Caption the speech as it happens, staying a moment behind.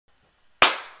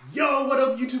Yo, what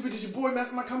up, YouTube? It's your boy,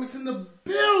 Mastermind Comics in the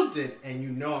building. And you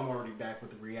know I'm already back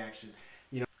with the reaction.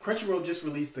 You know, Crunchyroll just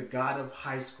released the God of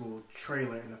High School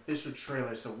trailer, an official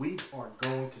trailer, so we are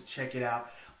going to check it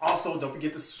out. Also, don't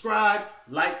forget to subscribe,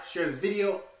 like, share this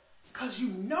video, because you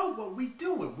know what we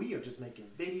doing. We are just making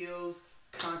videos,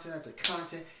 content after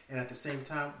content, and at the same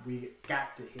time, we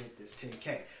got to hit this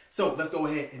 10K. So, let's go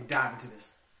ahead and dive into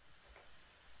this.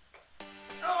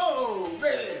 Oh,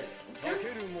 man!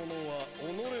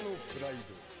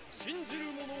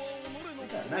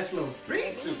 Got a nice little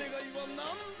beat to it.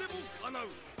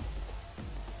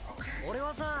 Okay.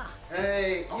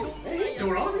 Hey, oh man, you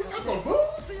doing all these type of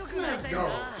moves? Let's go.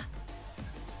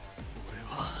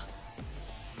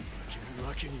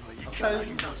 Okay, this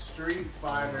is some Street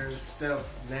Fighter stuff,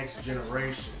 next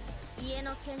generation.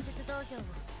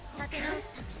 Okay.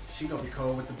 She gonna be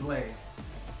cold with the blade.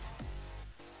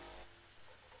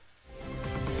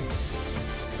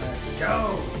 Let's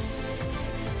go.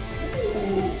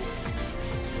 Ooh.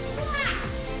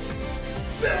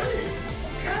 Dang.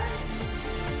 Okay.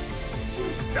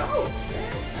 This is dope,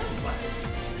 man.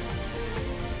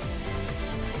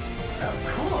 Of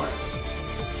course.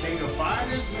 King of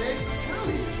Fighters makes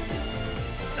Italians.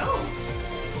 Dope.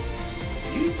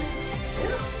 Music is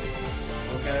hip.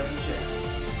 Almost got every chest.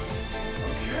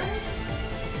 Okay.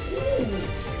 Ooh.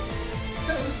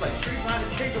 Tell you, this is like Street Fighter,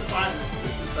 King of Fighters.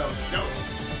 This is so dope.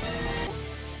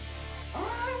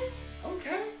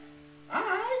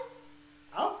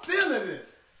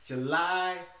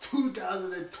 July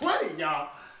 2020, y'all.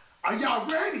 Are y'all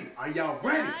ready? Are y'all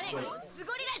ready? Wait.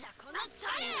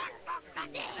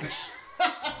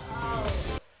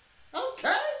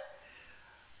 Okay.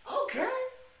 Okay.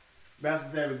 Master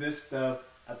fan with this stuff,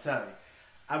 I'm telling you.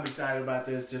 I'm excited about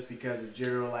this just because in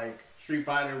general, like, Street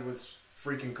Fighter was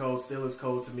freaking cold, still is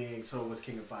cold to me, and so was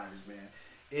King of Fighters, man.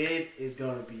 It is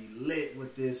going to be lit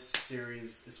with this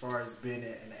series as far as being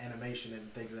an animation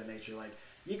and things of that nature. Like,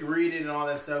 you can read it and all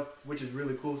that stuff, which is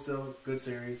really cool still. Good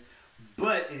series.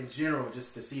 But in general,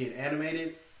 just to see it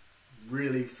animated,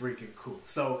 really freaking cool.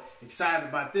 So, excited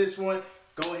about this one.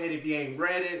 Go ahead if you ain't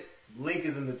read it. Link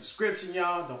is in the description,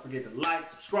 y'all. Don't forget to like,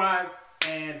 subscribe.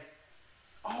 And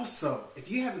also, if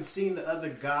you haven't seen the other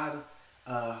God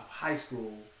High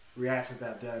School reactions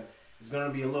that I've done, there's going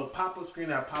to be a little pop-up screen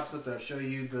that pops up that'll show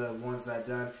you the ones that I've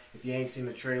done. If you ain't seen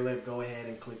the trailer, go ahead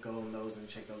and click on those and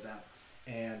check those out.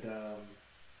 And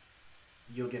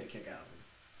you'll get a kick out of them.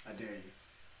 I dare you.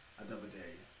 I double dare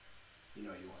you. You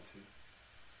know you want to.